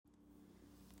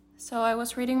So I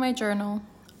was reading my journal,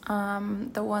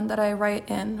 the one that I write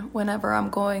in whenever I'm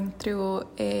going through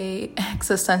a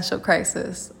existential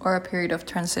crisis or a period of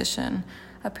transition,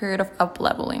 a period of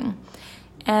up-leveling.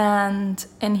 And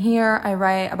in here, I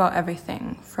write about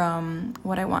everything from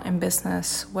what I want in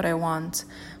business, what I want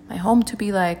my home to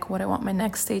be like, what I want my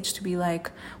next stage to be like,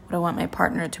 what I want my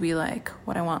partner to be like,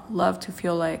 what I want love to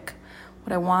feel like,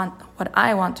 what I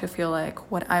want to feel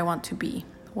like, what I want to be,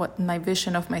 what my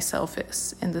vision of myself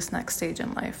is in this next stage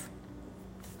in life.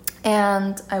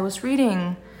 And I was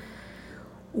reading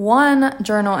one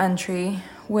journal entry,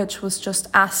 which was just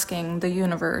asking the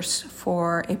universe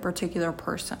for a particular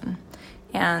person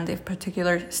and a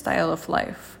particular style of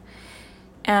life.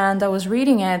 And I was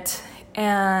reading it,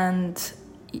 and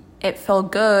it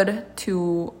felt good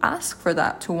to ask for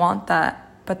that, to want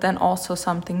that, but then also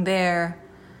something there,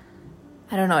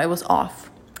 I don't know, it was off.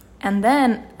 And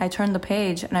then I turned the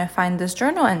page and I find this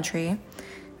journal entry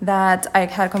that I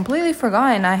had completely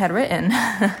forgotten I had written.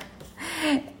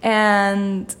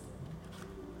 And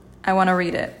I want to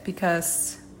read it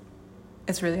because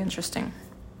it's really interesting.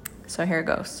 So here it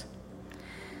goes.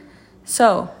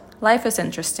 So, life is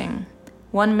interesting.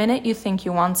 1 minute you think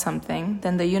you want something,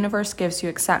 then the universe gives you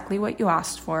exactly what you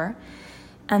asked for.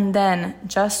 And then,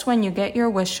 just when you get your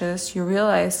wishes, you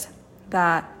realize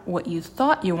that what you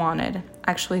thought you wanted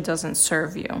actually doesn't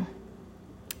serve you.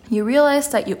 You realize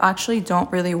that you actually don't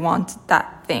really want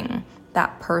that thing,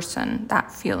 that person,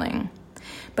 that feeling.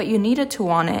 But you needed to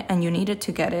want it and you needed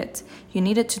to get it. You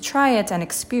needed to try it and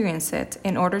experience it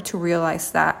in order to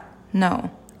realize that,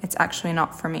 no, it's actually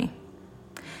not for me.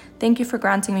 Thank you for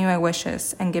granting me my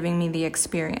wishes and giving me the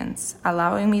experience,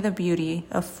 allowing me the beauty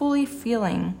of fully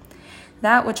feeling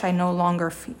that which I no longer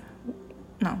feel.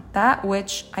 No, that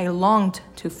which I longed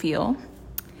to feel,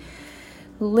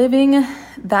 living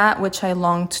that which I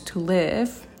longed to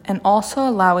live, and also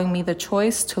allowing me the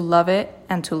choice to love it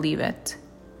and to leave it.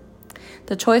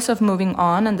 The choice of moving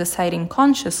on and deciding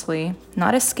consciously,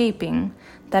 not escaping,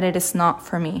 that it is not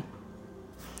for me.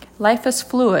 Life is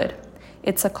fluid.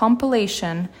 It's a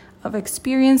compilation of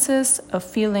experiences, of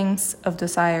feelings, of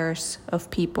desires, of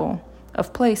people,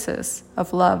 of places,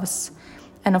 of loves,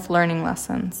 and of learning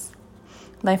lessons.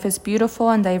 Life is beautiful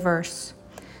and diverse.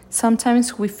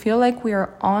 Sometimes we feel like we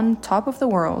are on top of the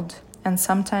world, and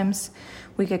sometimes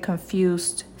we get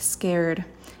confused, scared,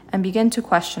 and begin to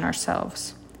question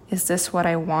ourselves. Is this what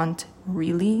I want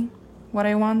really what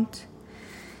I want?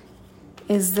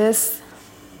 Is this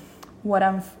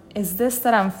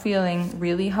that I'm feeling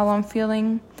really how I'm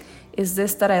feeling? Is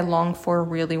this that I long for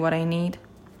really what I need?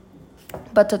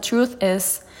 But the truth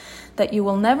is that you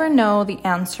will never know the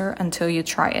answer until you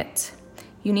try it.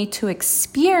 You need to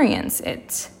experience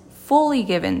it, fully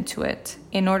give into it,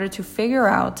 in order to figure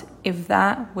out if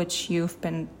that which you've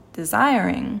been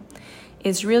desiring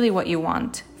is really what you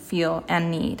want, feel, and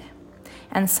need.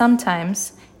 And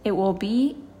sometimes it will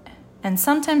be, and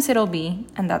sometimes it'll be,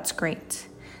 and that's great.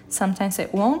 Sometimes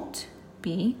it won't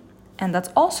be, and that's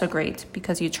also great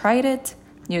because you tried it,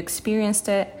 you experienced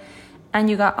it, and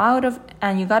you got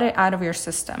it out of your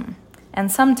system.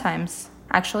 And sometimes,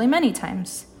 actually many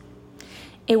times,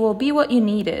 it will be what you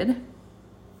needed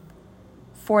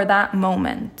for that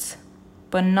moment,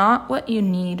 but not what you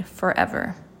need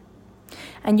forever.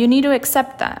 And you need to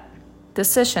accept that.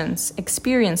 Decisions,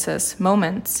 experiences,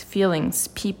 moments, feelings,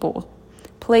 people,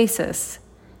 places,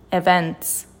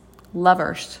 events,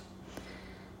 lovers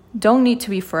don't need to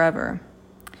be forever.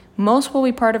 Most will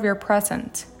be part of your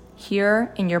present,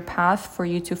 here in your path for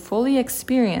you to fully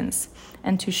experience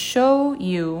and to show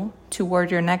you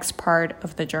toward your next part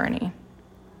of the journey.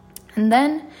 And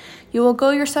then you will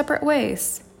go your separate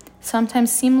ways, sometimes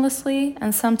seamlessly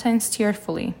and sometimes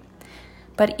tearfully.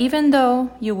 But even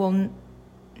though you will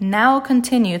now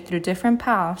continue through different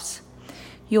paths,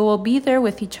 you will be there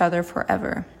with each other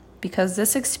forever, because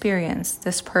this experience,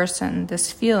 this person,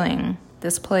 this feeling,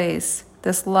 this place,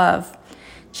 this love,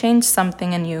 changed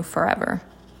something in you forever.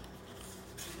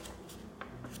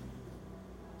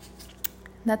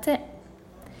 That's it.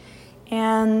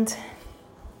 And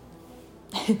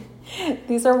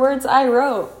these are words I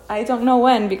wrote. I don't know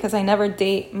when, because I never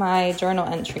date my journal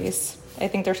entries. I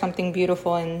think there's something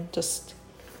beautiful in just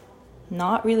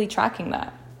not really tracking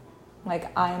that.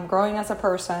 Like, I am growing as a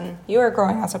person, you are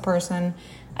growing as a person,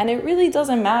 and it really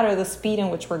doesn't matter the speed in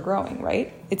which we're growing,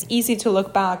 right? It's easy to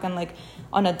look back and like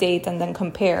on a date and then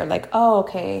compare, like, oh,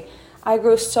 okay, I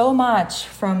grew so much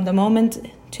from the moment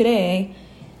today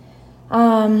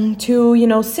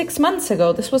to, 6 months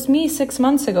ago. This was me 6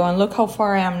 months ago, and look how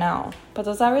far I am now. But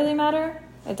does that really matter?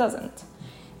 It doesn't.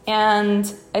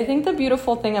 And I think the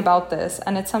beautiful thing about this,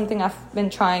 and it's something I've been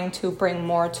trying to bring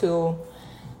more to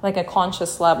like a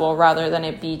conscious level rather than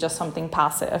it be just something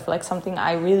passive, like something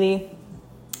I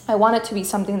want it to be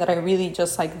something that I really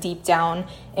just like deep down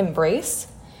embrace,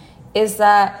 is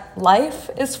that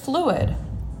life is fluid,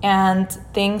 and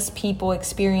things, people,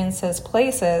 experiences,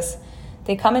 places,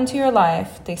 they come into your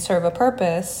life, they serve a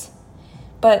purpose,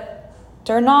 but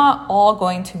they're not all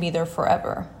going to be there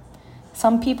forever.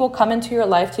 Some people come into your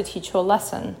life to teach you a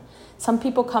lesson. Some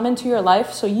people come into your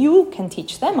life so you can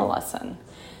teach them a lesson.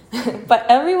 But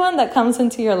everyone that comes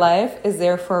into your life is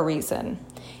there for a reason.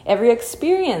 Every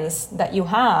experience that you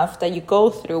have, that you go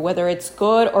through, whether it's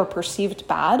good or perceived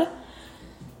bad,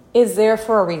 is there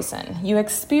for a reason. You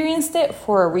experienced it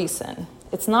for a reason.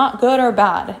 It's not good or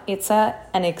bad. It's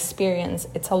an experience.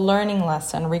 It's a learning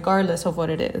lesson, regardless of what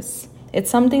it is. It's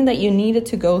something that you needed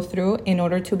to go through in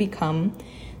order to become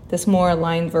this more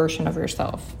aligned version of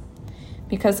yourself.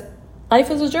 Because life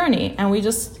is a journey, and we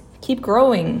just keep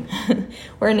growing.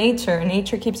 We're nature.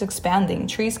 Nature keeps expanding.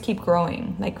 Trees keep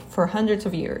growing, like for hundreds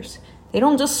of years. They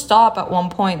don't just stop at one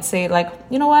point, say like,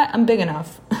 you know what, I'm big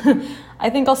enough. I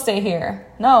think I'll stay here.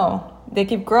 No, they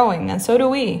keep growing, and so do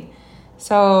we.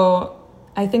 So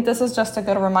I think this is just a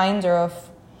good reminder of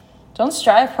don't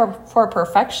strive for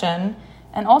perfection,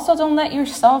 and also don't let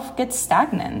yourself get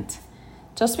stagnant.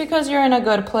 Just because you're in a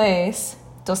good place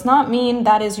does not mean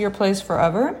that is your place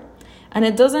forever. And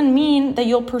it doesn't mean that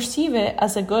you'll perceive it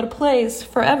as a good place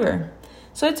forever.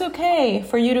 So it's okay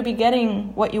for you to be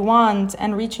getting what you want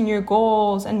and reaching your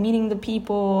goals and meeting the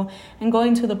people and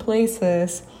going to the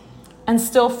places and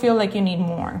still feel like you need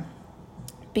more.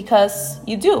 Because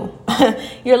you do.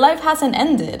 Your life hasn't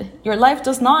ended. Your life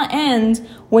does not end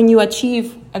when you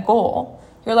achieve a goal.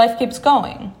 Your life keeps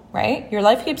going, right? Your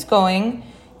life keeps going.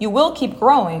 You will keep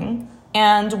growing,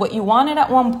 and what you wanted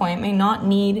at one point may not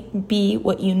be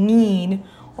what you need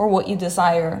or what you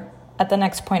desire at the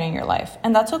next point in your life,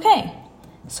 and that's okay.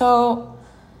 So,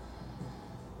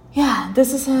 yeah,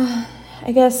 this is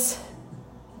I guess,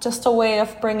 just a way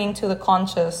of bringing to the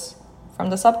conscious, from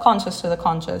the subconscious to the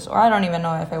conscious, or I don't even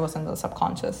know if it was in the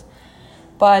subconscious,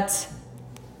 but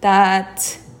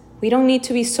that we don't need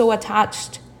to be so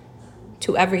attached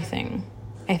to everything.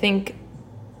 I think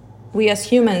we as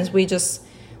humans,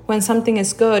 when something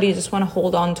is good, you just want to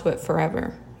hold on to it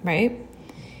forever, right?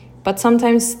 But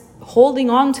sometimes holding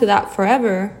on to that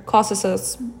forever causes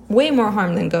us way more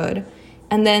harm than good.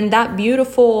 And then that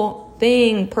beautiful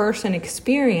thing, person,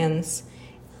 experience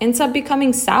ends up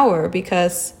becoming sour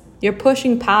because you're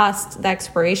pushing past the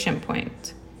expiration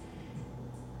point.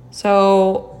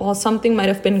 So while something might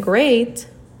have been great,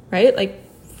 right? Like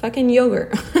fucking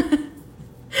yogurt.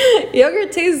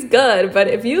 Yogurt tastes good, but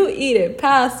if you eat it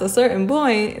past a certain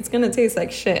point, it's going to taste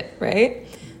like shit, right?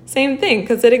 Same thing,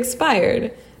 because it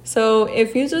expired. So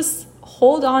if you just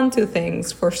hold on to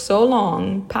things for so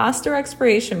long, past their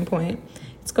expiration point,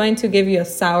 it's going to give you a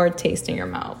sour taste in your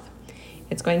mouth.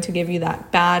 It's going to give you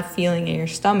that bad feeling in your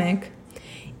stomach,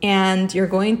 and you're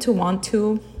going to want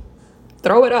to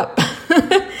throw it up.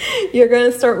 You're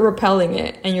going to start repelling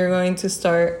it, and you're going to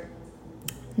start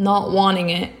not wanting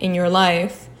it in your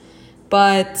life,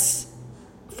 but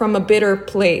from a bitter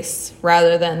place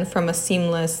rather than from a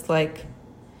seamless, like,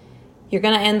 you're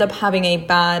going to end up having a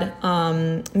bad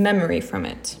memory from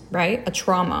it, right? A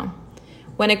trauma.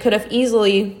 When it could have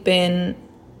easily been,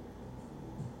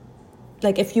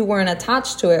 like, if you weren't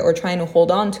attached to it or trying to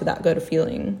hold on to that good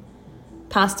feeling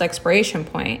past the expiration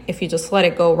point, if you just let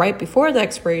it go right before the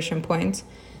expiration point,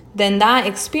 then that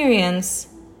experience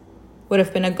would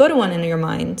have been a good one in your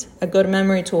mind, a good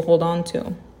memory to hold on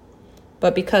to.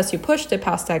 But because you pushed it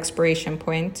past the expiration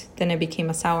point, then it became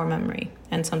a sour memory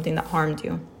and something that harmed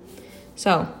you.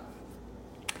 So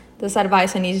this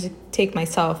advice I need to take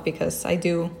myself, because I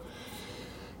do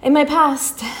in my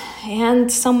past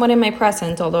and somewhat in my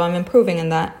present, although I'm improving in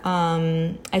that,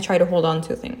 I try to hold on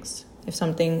to things. If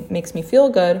something makes me feel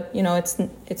good,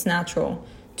 it's natural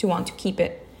to want to keep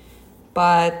it.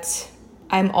 But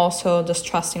I'm also just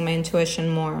trusting my intuition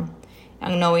more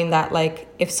and knowing that, like,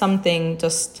 if something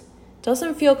just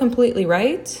doesn't feel completely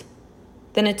right,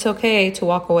 then it's okay to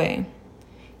walk away.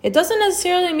 It doesn't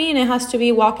necessarily mean it has to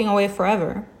be walking away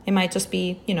forever. It might just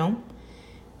be,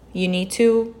 you need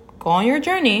to go on your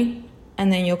journey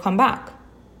and then you'll come back.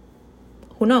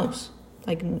 Who knows?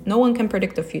 Like, no one can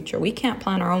predict the future. We can't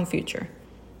plan our own future.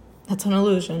 That's an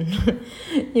illusion.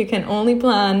 You can only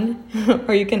plan,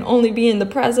 or you can only be in the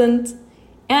present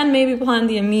and maybe plan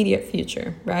the immediate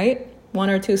future, right? 1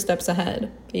 or 2 steps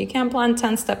ahead. But you can't plan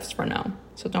 10 steps from now.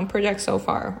 So don't project so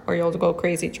far, or you'll go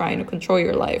crazy trying to control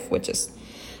your life, which is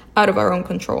out of our own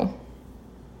control.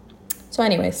 So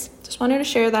anyways, just wanted to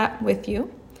share that with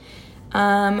you.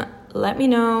 Let me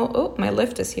know. Oh, my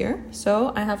Lyft is here.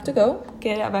 So I have to go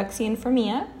get a vaccine for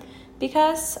Mia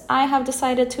because I have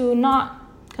decided to not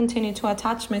continue to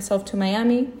attach myself to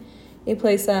Miami, a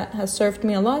place that has served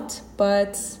me a lot,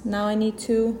 but now I need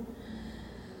to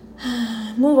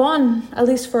move on, at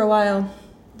least for a while,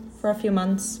 for a few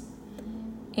months,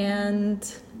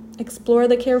 and explore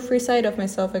the carefree side of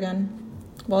myself again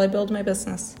while I build my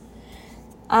business.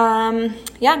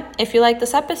 If you like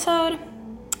this episode,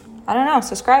 I don't know,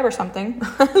 subscribe or something.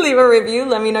 Leave a review.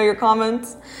 Let me know your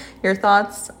comments, your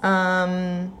thoughts.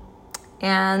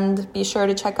 And be sure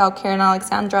to check out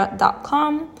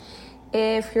KarenAlexandra.com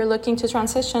if you're looking to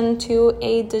transition to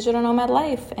a digital nomad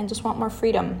life and just want more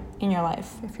freedom in your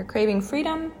life. If you're craving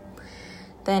freedom,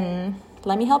 then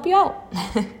let me help you out.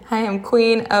 I am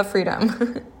queen of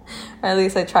freedom. Or at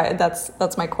least I try.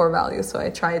 That's my core value. So I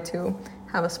try to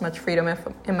have as much freedom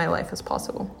in my life as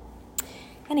possible.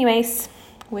 Anyways,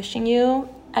 wishing you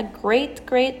a great,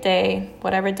 great day,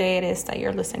 whatever day it is that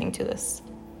you're listening to this.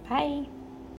 Bye.